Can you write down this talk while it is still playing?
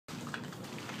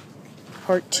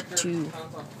Part 2.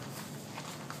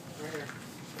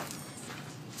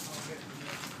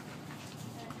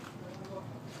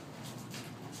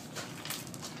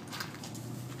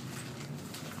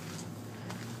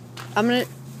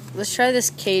 Let's try this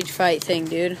cage fight thing,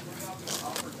 dude.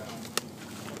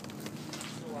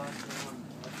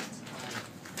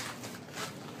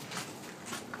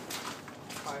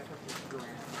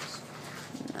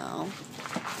 No.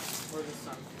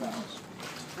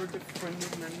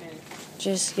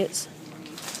 Just get.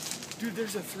 Dude,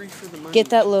 there's a 3 for the money. Get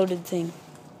that loaded thing.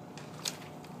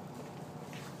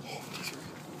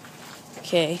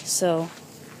 Okay, so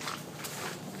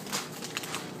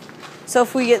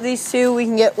if we get these 2, we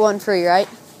can get 1 free, right?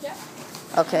 Yeah.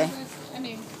 Okay. I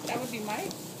mean, that would be my.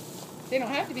 They don't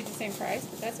have to be the same price,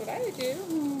 but that's what I would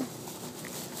do.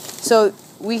 So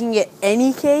we can get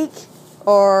any cake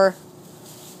or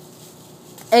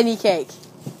any cake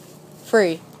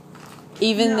free,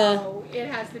 even no, it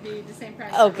has to be the same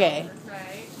price. Okay.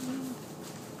 Right.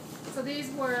 So these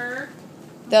were.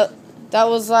 That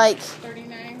was like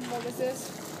 39. What was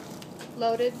this?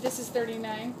 Loaded. This is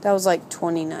 39. That was like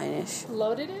 29-ish.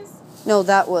 Loaded is? No,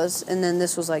 that was, and then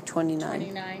this was like 29.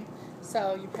 29.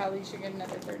 So you probably should get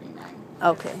another 39.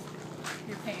 Okay.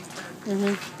 You're paying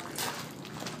for.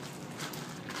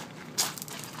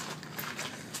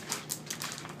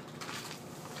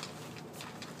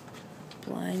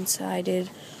 Blindsided,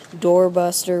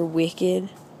 Doorbuster, Wicked.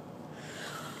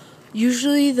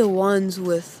 Usually the ones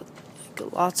with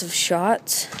like lots of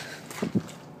shots.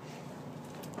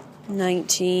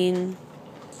 19.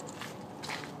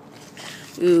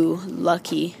 Ooh,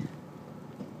 Lucky.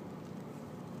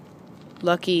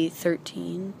 Lucky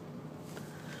 13.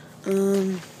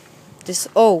 This.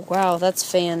 Oh wow, that's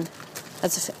fan.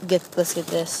 Let's get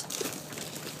this.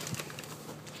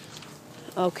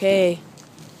 Okay.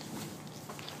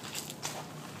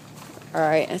 All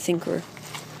right, I think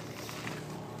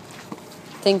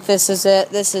this is it.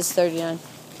 This is 39.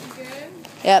 You good?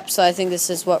 Yep. So I think this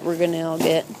is what we're gonna all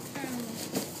get.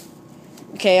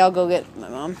 Okay, I'll go get my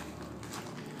mom.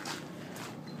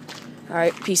 All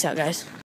right, peace out, guys.